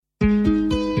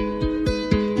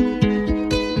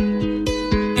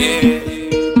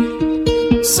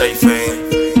Seyfame.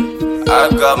 I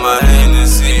got my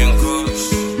Hennessy and Kush.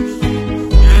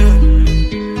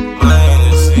 My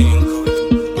Hennessy and Kush.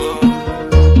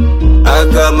 I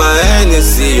got my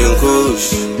Hennessy and Kush.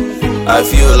 I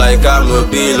feel like I'm a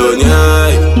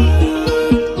billionaire.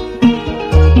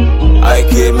 I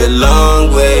came a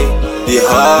long way, the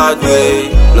hard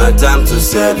way. Now time to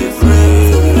celebrate.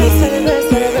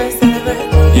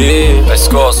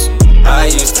 Byscorez. I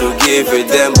used to give it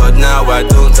them, but now I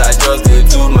don't. I just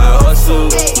do my hustle.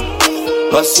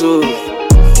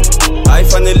 I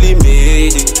finally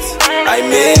made it. I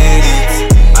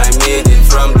made it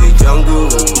from the jungle.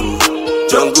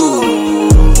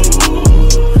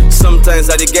 Sometimes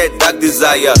I get dark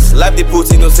desires. Life they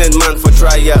put innocent man for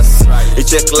trials. It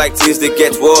check like things they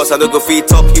get worse. I don't go feet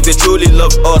talk if they truly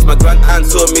love us. My grand aunt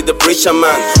told me the preacher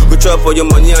man go chop all your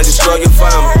money and destroy your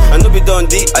farm. I know be done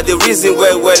the the reason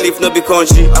well if no be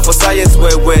country. I for science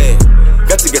well.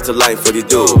 Got to get a line for the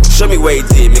dough. Show me where it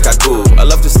did, make I go. I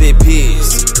love to say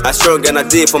peace. I strong and I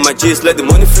did for my G's, let the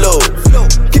money flow.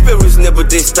 Keep a reasonable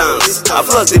distance. I've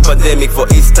lost the pandemic for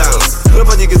instance.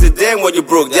 Nobody gives a damn when you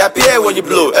broke. They appear when you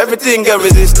blow. Everything get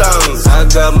resistance. I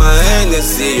got my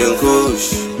Hennessy and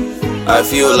Kush. I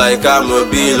feel like I'm a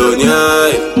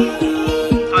billionaire.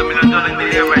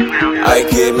 I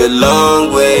came a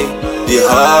long way, the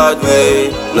hard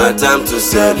way. Now time to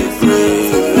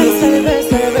celebrate.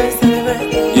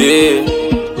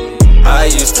 I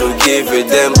used to give it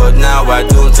them, but now I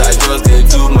don't. I just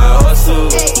do my hustle.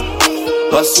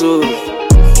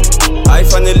 I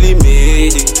finally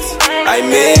made it. I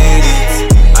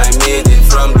made it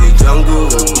from the jungle.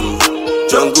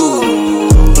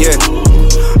 Yeah,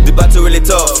 the battle really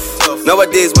tough.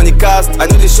 Nowadays when it cast, I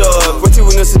know the shock. What you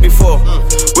will not see before,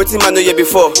 what you man know you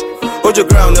before. Hold your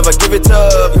ground, never give it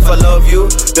up. If I love you,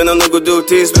 then I'm not gonna do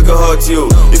things we can hurt you.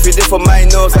 If you did for my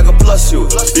nose, I can plus you.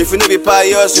 If you never be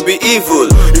pious, you be evil.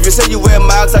 If you say you wear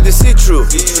marks, I can see through.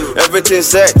 Everything's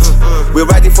set, we're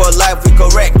riding for life, we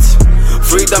correct.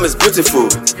 Freedom is beautiful,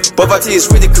 poverty is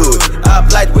ridiculed. I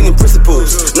applied winning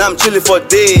principles, now I'm chilling for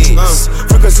days.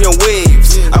 Frequency on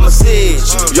waves, I'm a sage,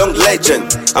 young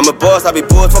legend. I'm a boss, I be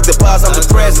bored, fuck the past, I'm the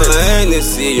present. My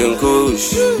Hennessy and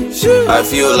Kush, I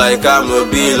feel like I'm a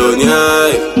billionaire.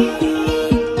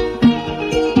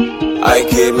 I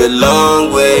came a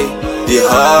long way, the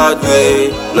hard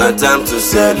way. Now time to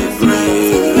celebrate.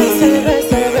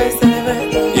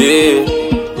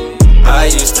 I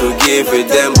used to give it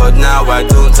them, but now I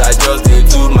don't. I just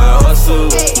do my hustle.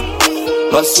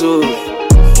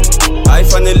 I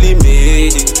finally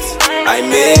made it. I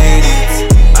made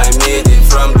it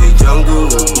from the jungle.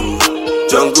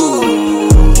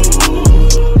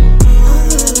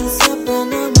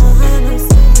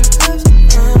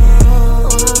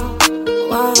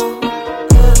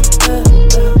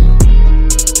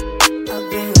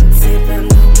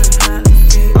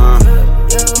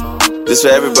 This for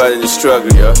everybody in the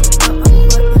struggle, yo.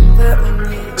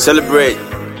 Celebrate.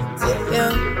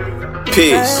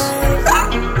 Peace.